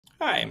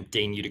Hi, I'm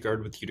Dane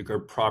Utegard with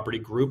Utegard Property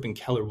Group in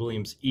Keller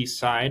Williams East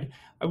Side.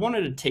 I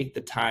wanted to take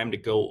the time to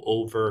go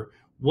over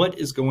what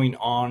is going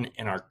on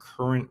in our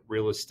current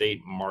real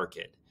estate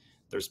market.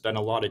 There's been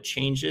a lot of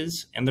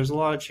changes and there's a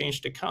lot of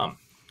change to come.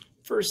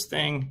 First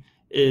thing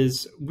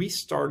is we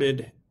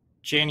started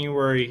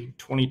January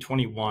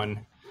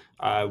 2021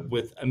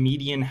 with a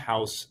median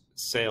house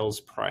sales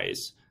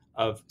price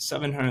of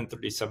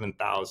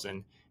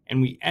 $737,000,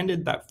 and we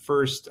ended that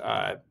first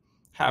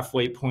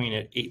halfway point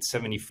at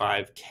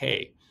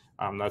 $875K.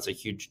 That's a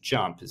huge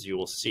jump, as you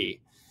will see.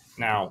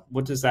 Now,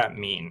 what does that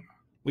mean?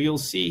 Well, you'll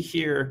see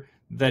here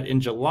that in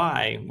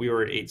July we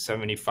were at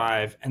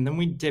 875, and then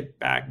we dipped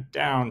back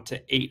down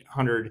to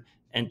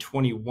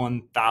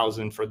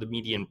 821,000 for the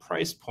median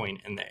price point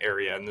in the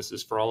area, and this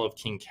is for all of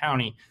King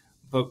County.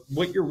 But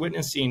what you're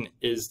witnessing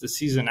is the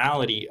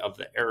seasonality of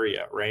the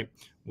area, right?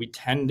 We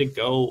tend to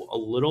go a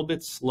little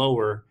bit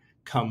slower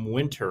come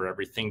winter.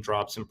 Everything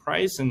drops in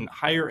price and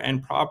higher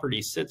end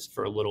property sits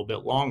for a little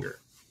bit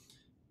longer.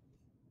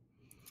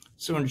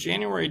 So in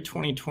January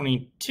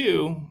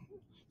 2022,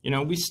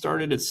 we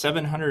started at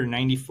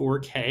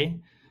 794K.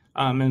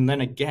 And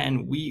then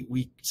again,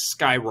 we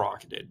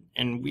skyrocketed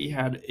and we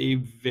had a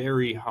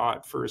very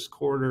hot first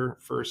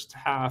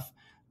half,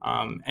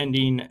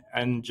 ending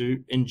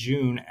in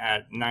June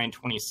at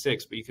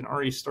 926. But you can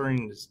already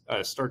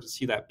start to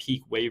see that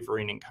peak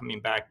wavering and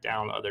coming back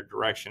down the other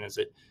direction as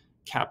it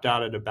capped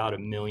out at about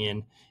 1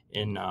 million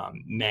in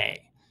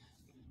May.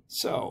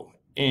 So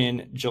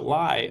in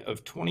July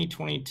of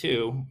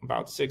 2022,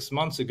 about 6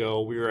 months ago,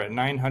 we were at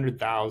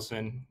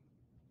 900,000.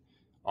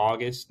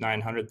 August,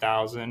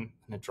 900,000, and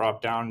it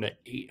dropped down to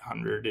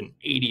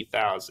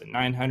 880,000,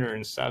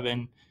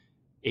 907,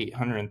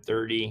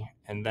 830,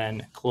 and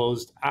then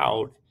closed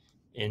out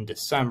in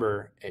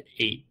December at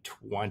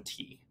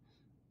 820.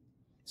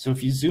 So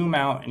if you zoom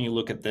out and you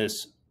look at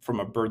this from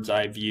a bird's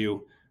eye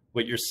view,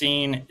 what you're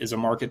seeing is a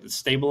market that's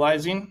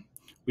stabilizing.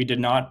 We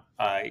did not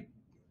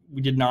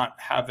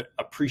have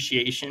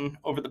appreciation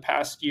over the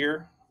past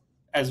year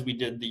as we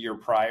did the year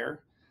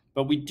prior,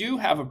 but we do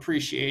have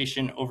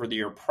appreciation over the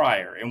year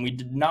prior, and we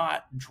did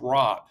not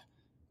drop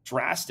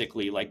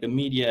drastically like the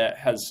media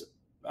has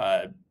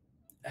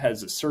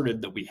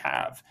asserted that we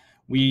have.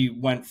 We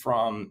went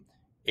from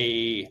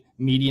a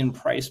median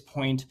price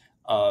point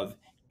of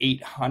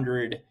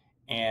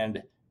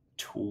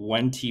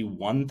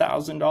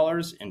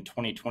 $821,000 in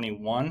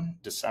 2021,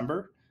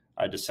 December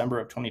of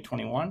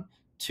 2021,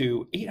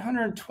 to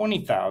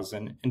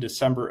 $820,000 in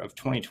December of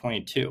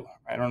 2022.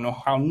 I don't know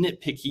how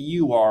nitpicky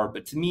you are,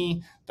 but to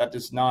me, that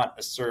does not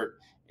assert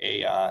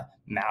a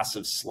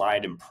massive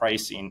slide in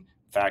pricing.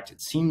 In fact,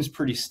 it seems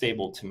pretty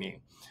stable to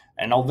me.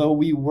 And although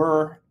we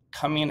were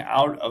coming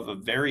out of a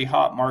very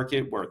hot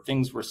market where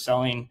things were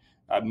selling,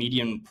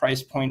 median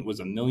price point was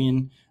 $1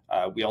 million.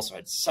 We also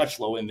had such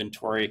low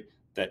inventory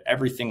that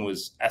everything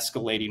was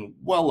escalating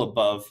well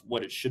above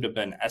what it should have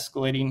been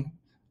escalating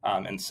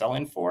and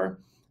selling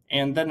for.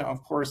 And then,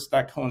 of course,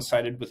 that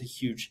coincided with a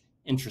huge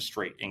interest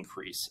rate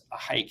increase, a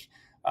hike.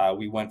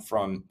 We went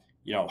from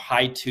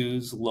high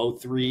twos, low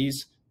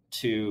threes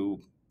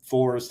to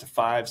fours to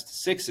fives to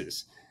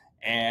sixes.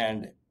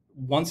 And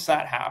once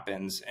that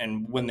happens,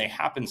 and when they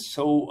happen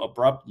so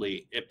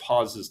abruptly, it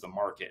pauses the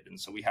market. And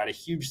so we had a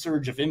huge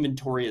surge of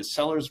inventory as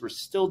sellers were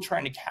still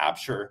trying to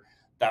capture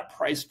that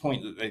price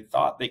point that they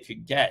thought they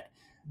could get.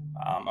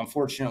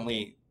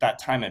 Unfortunately, that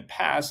time had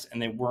passed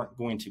and they weren't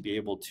going to be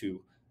able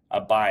to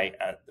buy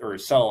at, or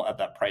sell at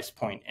that price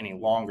point any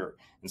longer.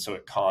 And so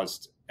it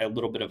caused a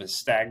little bit of a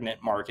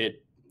stagnant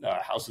market.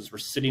 Houses were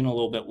sitting a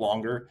little bit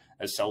longer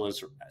as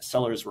sellers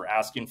were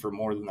asking for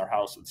more than their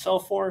house would sell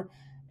for.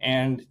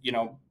 And,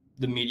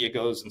 the media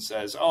goes and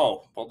says,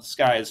 oh, well, the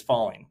sky is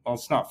falling. Well,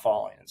 it's not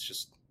falling.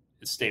 It's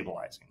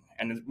stabilizing.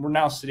 And we're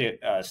now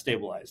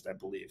stabilized, I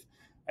believe.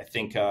 I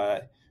think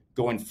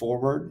going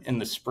forward in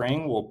the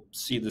spring, we'll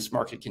see this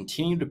market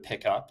continue to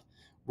pick up.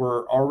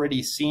 We're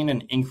already seeing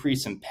an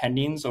increase in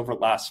pendings over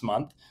last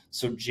month.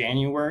 So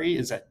January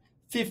is at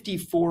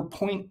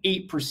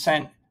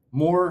 54.8%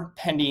 more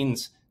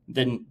pendings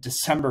than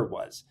December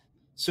was.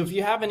 So if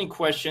you have any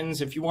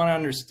questions, if you want to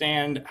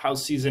understand how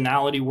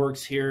seasonality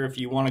works here, if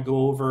you want to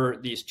go over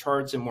these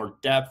charts in more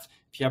depth,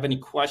 if you have any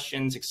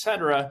questions,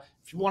 etc.,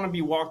 if you want to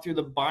be walked through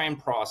the buying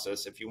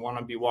process, if you want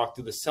to be walked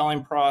through the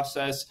selling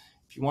process,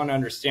 if you want to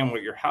understand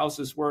what your house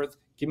is worth,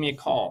 give me a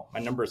call.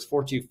 My number is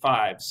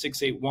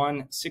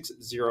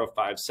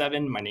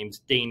 425-681-6057. My name's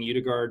Dane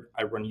Utegard.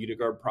 I run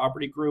Utegard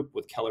Property Group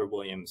with Keller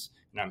Williams,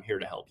 and I'm here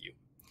to help you.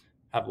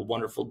 Have a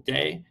wonderful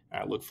day,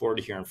 and I look forward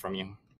to hearing from you.